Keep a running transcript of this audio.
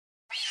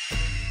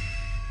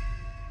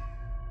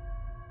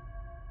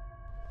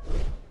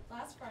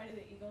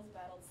Friday, the Eagles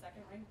battled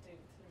second-ranked Duke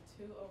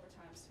through 2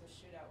 overtimes to a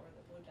shootout where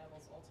the Blue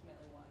Devils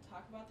ultimately won.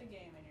 Talk about the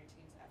game and your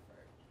team's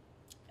effort.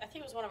 I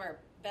think it was one of our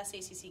best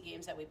ACC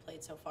games that we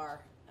played so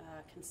far.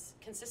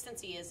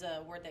 Consistency is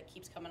a word that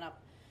keeps coming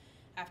up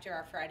after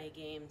our Friday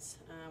games.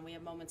 We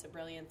have moments of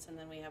brilliance, and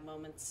then we have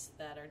moments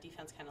that our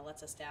defense kind of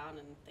lets us down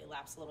and they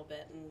lapse a little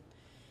bit. And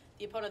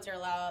the opponents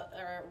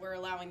we're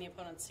allowing the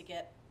opponents to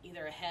get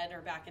either ahead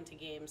or back into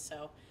games.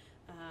 So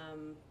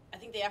I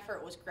think the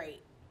effort was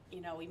great. You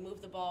know, we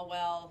moved the ball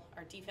well.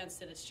 Our defense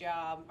did its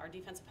job. Our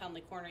defensive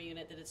penalty corner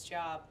unit did its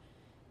job.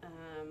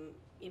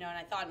 You know, and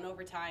I thought in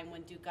overtime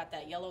when Duke got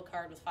that yellow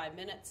card with 5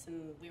 minutes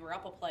and we were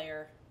up a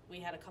player, we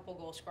had a couple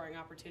goal scoring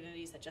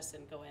opportunities that just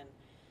didn't go in.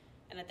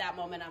 And at that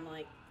moment, I'm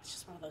like, it's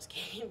just one of those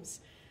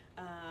games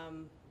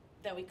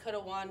that we could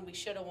have won, we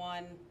should have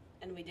won,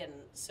 and we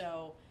didn't.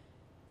 So,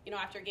 you know,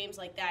 after games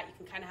like that, you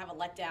can kind of have a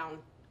letdown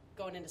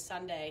going into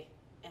Sunday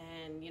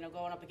and, you know,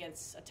 going up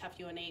against a tough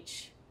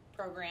UNH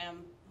program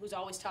who's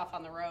always tough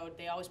on the road.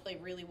 They always play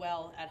really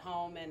well at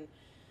home, and,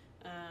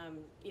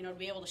 you know, to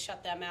be able to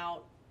shut them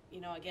out, you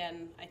know,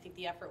 again, I think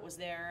the effort was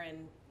there,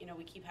 and, you know,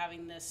 we keep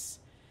having this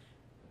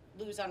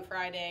lose on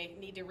Friday,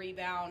 need to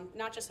rebound,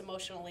 not just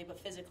emotionally, but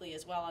physically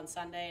as well on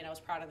Sunday, and I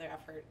was proud of their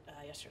effort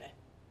yesterday.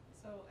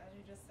 So, as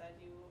you just said,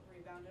 you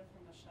rebounded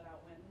from a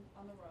shutout win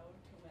on the road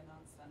to win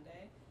on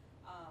Sunday.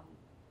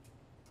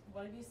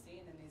 What have you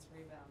seen in these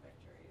rebound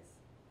victories?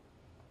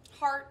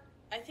 Hard.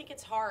 I think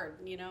it's hard.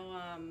 You know,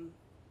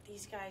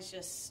 these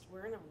guys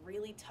we're in a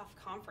really tough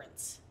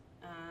conference.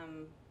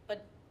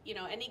 But, you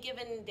know, any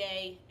given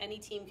day, any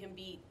team can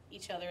beat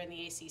each other in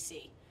the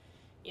ACC.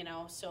 You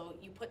know, so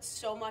you put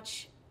so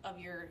much of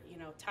your, you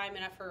know, time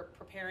and effort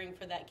preparing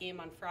for that game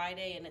on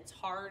Friday, and it's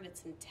hard,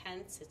 it's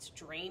intense, it's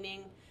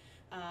draining,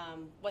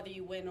 whether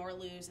you win or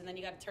lose, and then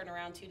you got to turn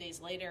around 2 days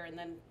later and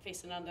then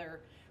face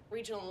another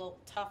regional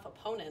tough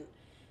opponent.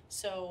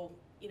 So,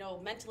 you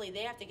know, mentally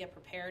they have to get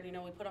prepared. You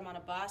know, we put them on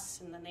a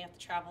bus and then they have to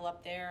travel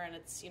up there, and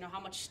it's, you know, how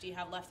much do you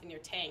have left in your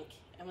tank?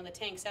 And when the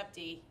tank's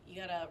empty, you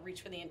got to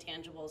reach for the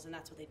intangibles, and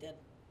that's what they did.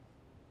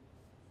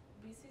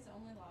 BC's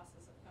only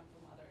losses have come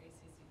from other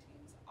ACC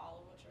teams,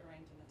 all of which are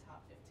ranked in the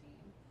top 15.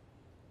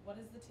 What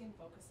is the team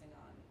focusing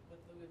on with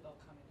Louisville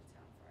coming to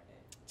town Friday?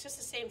 It's just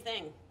the same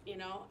thing, you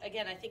know.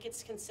 Again, I think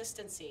it's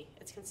consistency.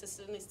 It's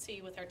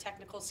consistency with our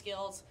technical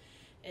skills.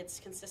 It's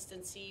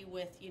consistency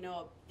with, you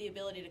know, the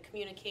ability to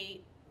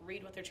communicate,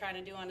 read what they're trying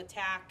to do on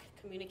attack,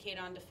 communicate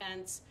on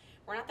defense.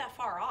 We're not that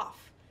far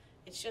off.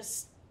 It's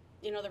just,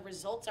 you know, the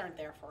results aren't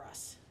there for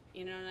us.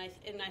 You know,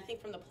 and I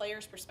think from the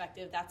players'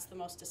 perspective, that's the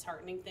most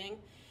disheartening thing,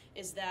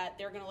 is that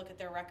they're going to look at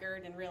their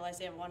record and realize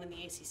they haven't won in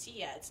the ACC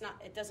yet.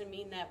 It doesn't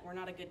mean that we're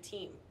not a good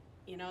team,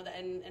 you know,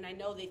 and I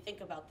know they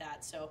think about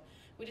that. So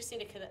we just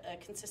need a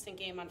consistent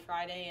game on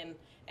Friday,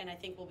 and I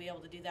think we'll be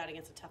able to do that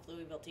against a tough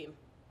Louisville team.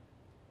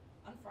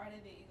 On Friday,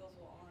 the Eagles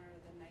will honor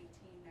the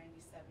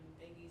 1997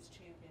 Big East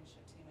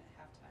Championship team at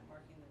halftime,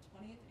 marking the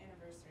 20th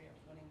anniversary of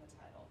winning the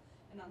title.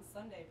 And on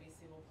Sunday,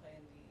 BC will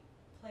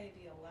play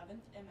the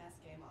 11th MS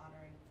game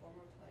honoring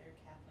former player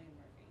Kathleen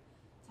Murphy.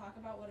 Talk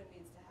about what it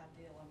means to have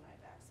the alumni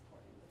back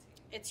supporting the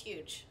team. It's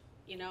huge.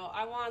 You know,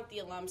 I want the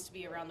alums to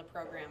be around the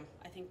program.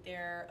 I think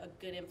they're a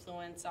good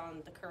influence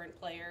on the current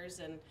players,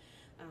 and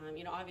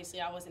you know,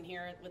 obviously I wasn't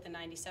here with the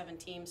 97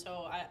 team,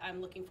 so I'm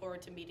looking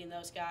forward to meeting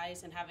those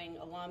guys and having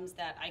alums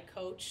that I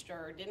coached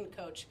or didn't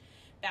coach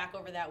back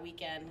over that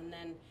weekend. And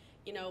then,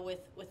 you know,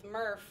 with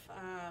Murph,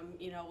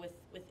 you know,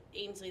 with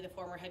Ainsley, the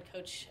former head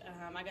coach,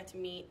 I got to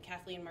meet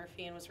Kathleen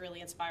Murphy and was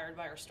really inspired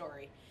by her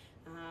story.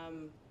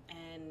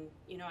 And,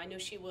 you know, I know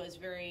she was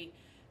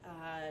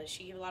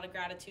she gave a lot of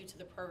gratitude to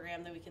the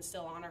program that we can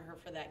still honor her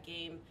for that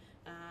game.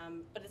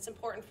 But it's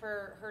important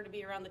for her to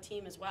be around the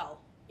team as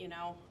well. You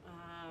know,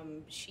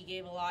 she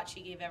gave a lot.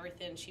 She gave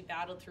everything. She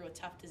battled through a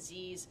tough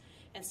disease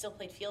and still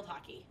played field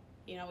hockey.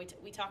 You know,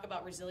 we talk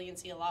about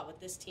resiliency a lot with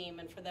this team,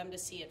 and for them to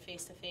see it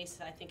face to face,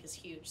 I think is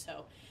huge.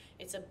 So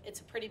it's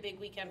a pretty big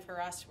weekend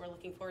for us. We're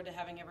looking forward to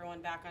having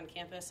everyone back on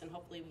campus, and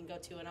hopefully we can go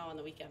 2-0 on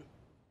the weekend.